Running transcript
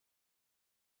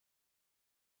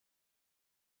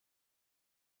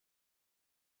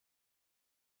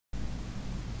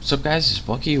What's up guys, it's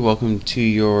Bucky. Welcome to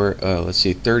your, let's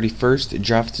see, 31st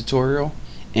Java tutorial.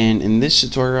 And in this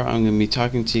tutorial I'm going to be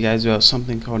talking to you guys about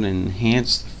something called an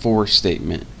enhanced for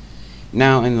statement.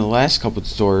 Now in the last couple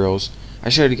tutorials I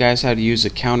showed you guys how to use a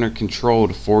counter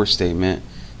controlled for statement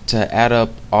to add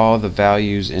up all the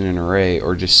values in an array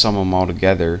or just sum them all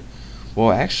together.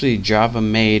 Well, actually Java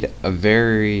made a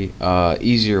very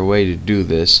easier way to do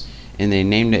this, and they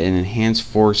named it an enhanced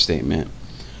for statement.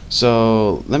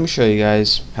 So let me show you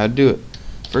guys how to do it.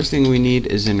 First thing we need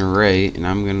is an array, and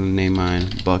I'm going to name mine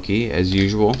Bucky as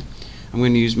usual. I'm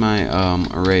going to use my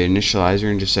array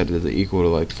initializer and just set it equal to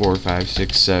like 4, 5,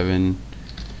 6, 7.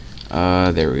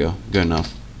 There we go. Good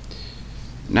enough.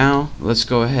 Now let's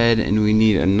go ahead and we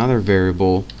need another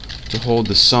variable to hold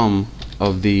the sum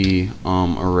of the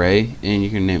array, and you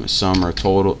can name it sum or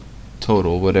total,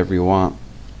 whatever you want.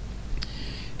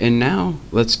 And now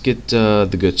let's get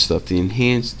the good stuff, the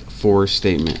enhanced for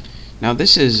statement. Now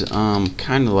this is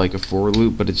kind of like a for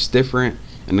loop, but it's different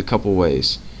in a couple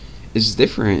ways. It's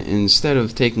different. Instead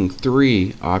of taking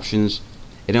 3 options,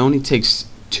 it only takes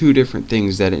 2 different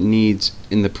things that it needs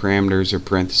in the parameters or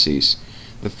parentheses.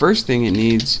 The first thing it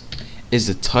needs is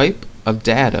the type of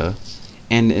data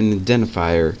and an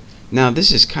identifier. Now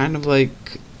this is kind of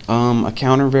like a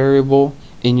counter variable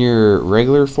in your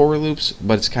regular for loops,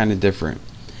 but it's kind of different.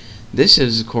 This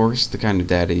is, of course, the kind of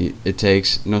data it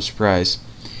takes, no surprise.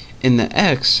 In the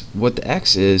X, what the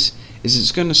X is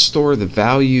it's going to store the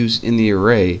values in the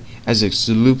array as it's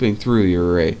looping through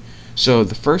your array. So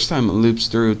the first time it loops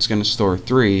through, it's going to store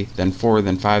 3, then 4,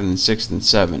 then 5, then 6, then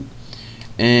 7.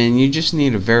 And you just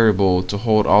need a variable to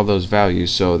hold all those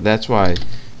values, so that's why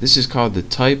this is called the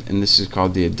type and this is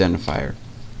called the identifier.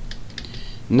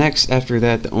 Next, after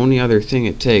that, the only other thing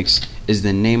it takes is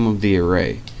the name of the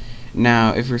array.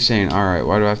 Now if you're saying, alright,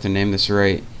 why do I have to name this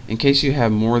array? In case you have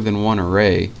more than one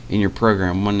array in your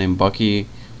program, one named Bucky,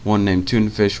 one named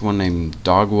Tunafish, one named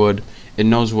Dogwood, it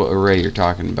knows what array you're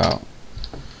talking about.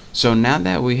 So now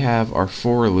that we have our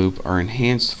for loop, our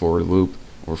enhanced for loop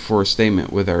or for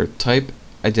statement with our type,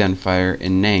 identifier,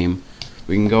 and name,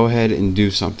 we can go ahead and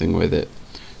do something with it.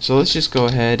 So let's just go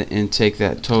ahead and take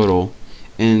that total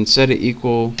and set it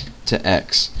equal to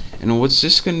X. And what's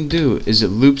this going to do is it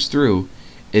loops through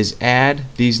is add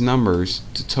these numbers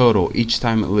to total each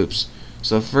time it loops.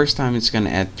 So the first time it's going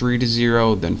to add 3 to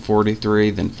 0, then 4 to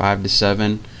 3, then 5 to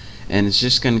 7, and it's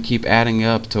just going to keep adding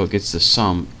up till it gets the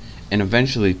sum, and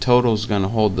eventually total is going to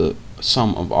hold the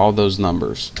sum of all those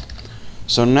numbers.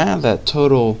 So now that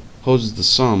total holds the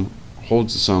sum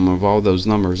of all those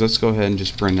numbers, let's go ahead and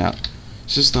just print out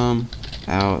system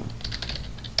out.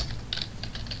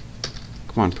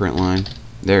 Come on, print line.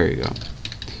 There you go.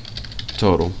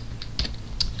 Total.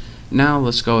 Now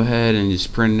let's go ahead and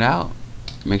just print it out,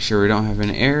 make sure we don't have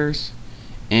any errors,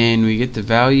 and we get the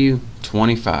value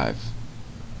 25.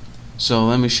 So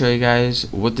let me show you guys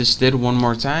what this did one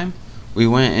more time. We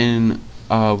went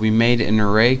and we made an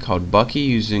array called Bucky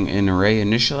using an array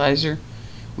initializer.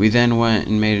 We then went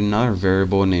and made another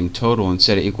variable named total and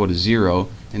set it equal to 0,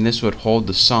 and this would hold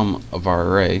the sum of our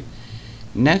array.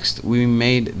 Next we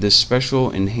made this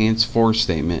special enhanced for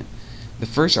statement. The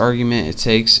first argument it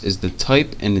takes is the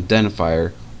type and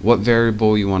identifier, what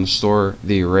variable you want to store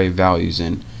the array values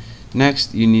in.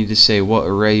 Next you need to say what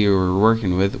array you were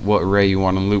working with, what array you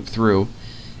want to loop through,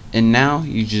 and now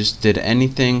you just did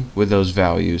anything with those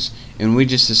values, and we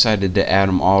just decided to add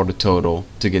them all to total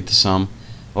to get the sum.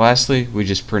 Lastly, we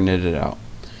just printed it out.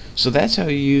 So that's how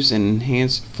you use an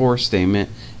enhanced for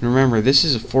statement. And remember, this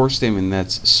is a for statement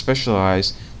that's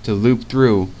specialized to loop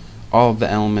through all of the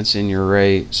elements in your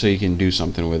array so you can do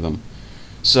something with them.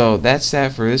 So that's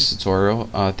that for this tutorial.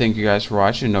 Thank you guys for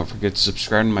watching. Don't forget to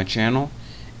subscribe to my channel,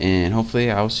 and hopefully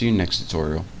I'll see you next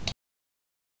tutorial.